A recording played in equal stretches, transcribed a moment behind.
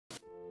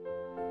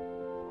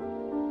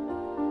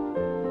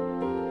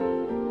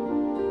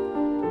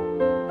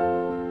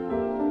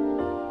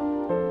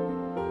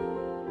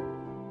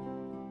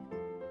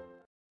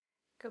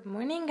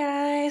Morning,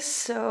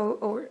 guys.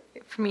 Or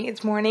for me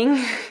it's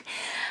morning.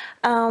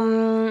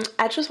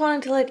 I just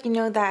wanted to let you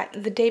know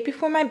that the day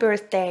before my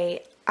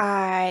birthday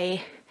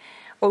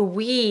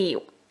we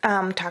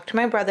talked to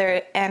my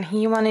brother, and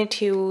he wanted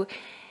to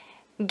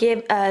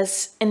give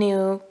us a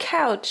new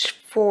couch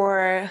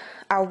for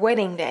our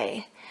wedding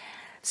day.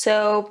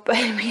 So, but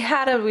we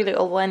had a really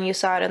old one. You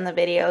saw it in the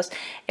videos.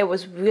 It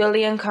was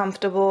really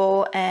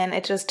uncomfortable, and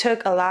it just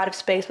took a lot of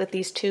space with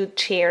these two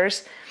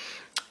chairs.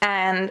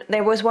 And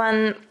there was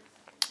one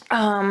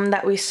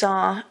that we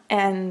saw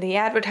in the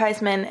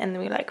advertisement, and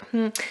we were like,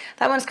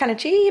 that one's kind of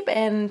cheap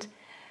and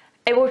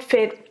it would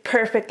fit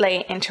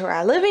perfectly into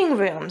our living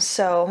room.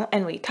 So,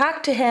 and we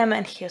talked to him,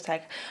 and he was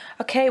like,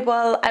 okay,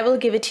 well, I will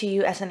give it to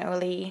you as an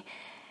early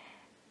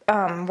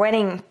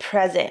wedding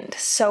present.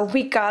 So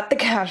we got the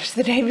couch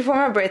the day before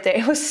my birthday.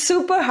 It was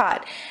super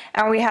hot,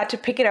 and we had to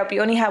pick it up. We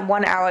only had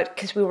 1 hour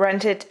because we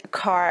rented a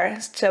car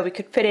so we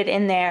could fit it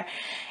in there,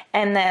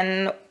 and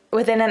then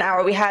within an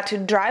hour we had to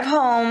drive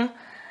home,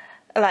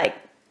 like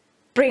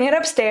bring it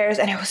upstairs,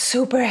 and it was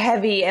super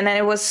heavy, and then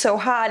it was so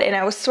hot and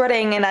I was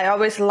sweating and I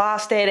always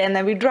lost it, and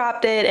then we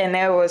dropped it and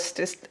it was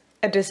just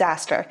a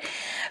disaster.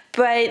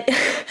 But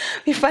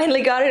we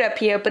finally got it up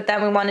here. But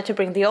then we wanted to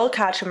bring the old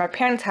couch from our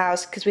parents'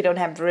 house because we don't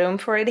have room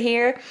for it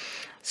here.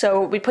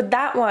 So we put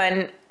that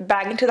one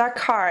back into that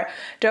car,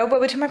 drove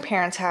over to my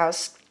parents'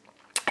 house,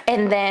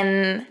 and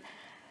then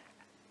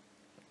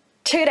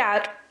took it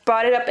out,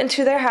 brought it up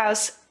into their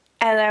house.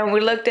 And then we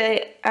looked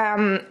at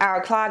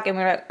our clock, and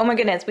we were like, oh my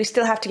goodness, we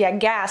still have to get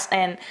gas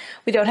and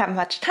we don't have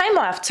much time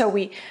left. So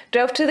we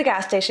drove to the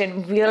gas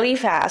station really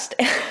fast,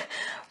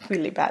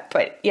 really bad,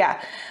 but yeah.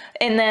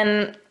 And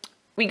then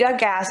we got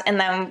gas, and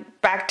then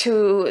back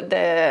to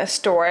the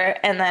store,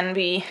 and then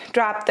we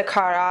dropped the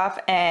car off,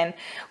 and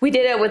we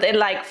did it within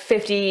like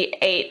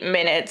 58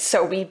 minutes.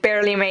 So we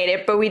barely made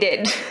it, but we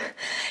did,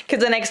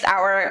 because the next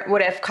hour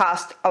would have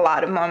cost a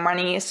lot of more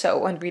money.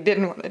 So, and we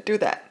didn't want to do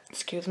that,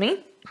 excuse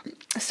me.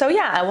 So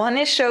yeah, I want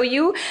to show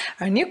you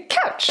our new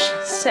couch.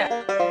 So,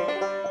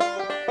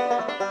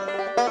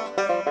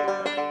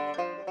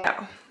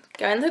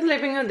 go into the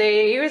living room. There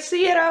you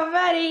see it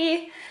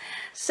already.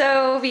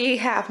 So we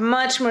have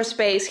much more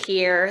space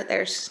here.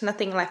 There's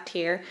nothing left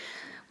here,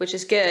 which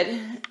is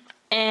good.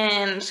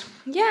 And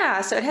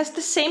yeah, so it has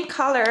the same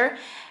color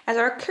as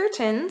our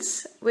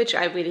curtains, which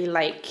I really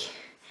like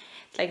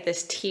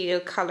this teal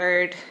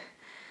colored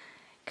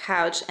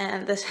couch.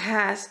 And this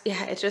has,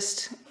 yeah, it's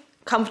just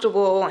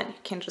comfortable, and you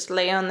can just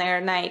lay on there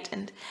at night,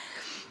 and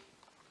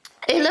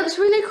it looks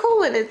really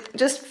cool, and it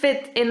just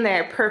fits in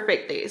there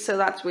perfectly. So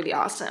that's really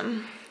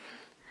awesome.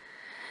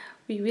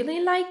 We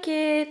really like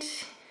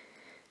it.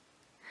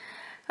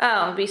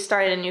 Oh, we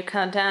started a new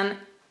countdown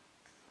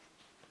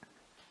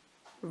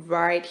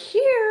right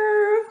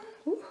here.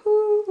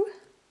 Woohoo!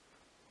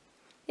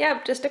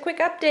 Yep, just a quick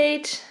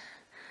update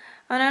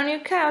on our new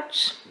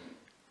couch.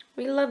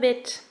 We love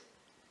it.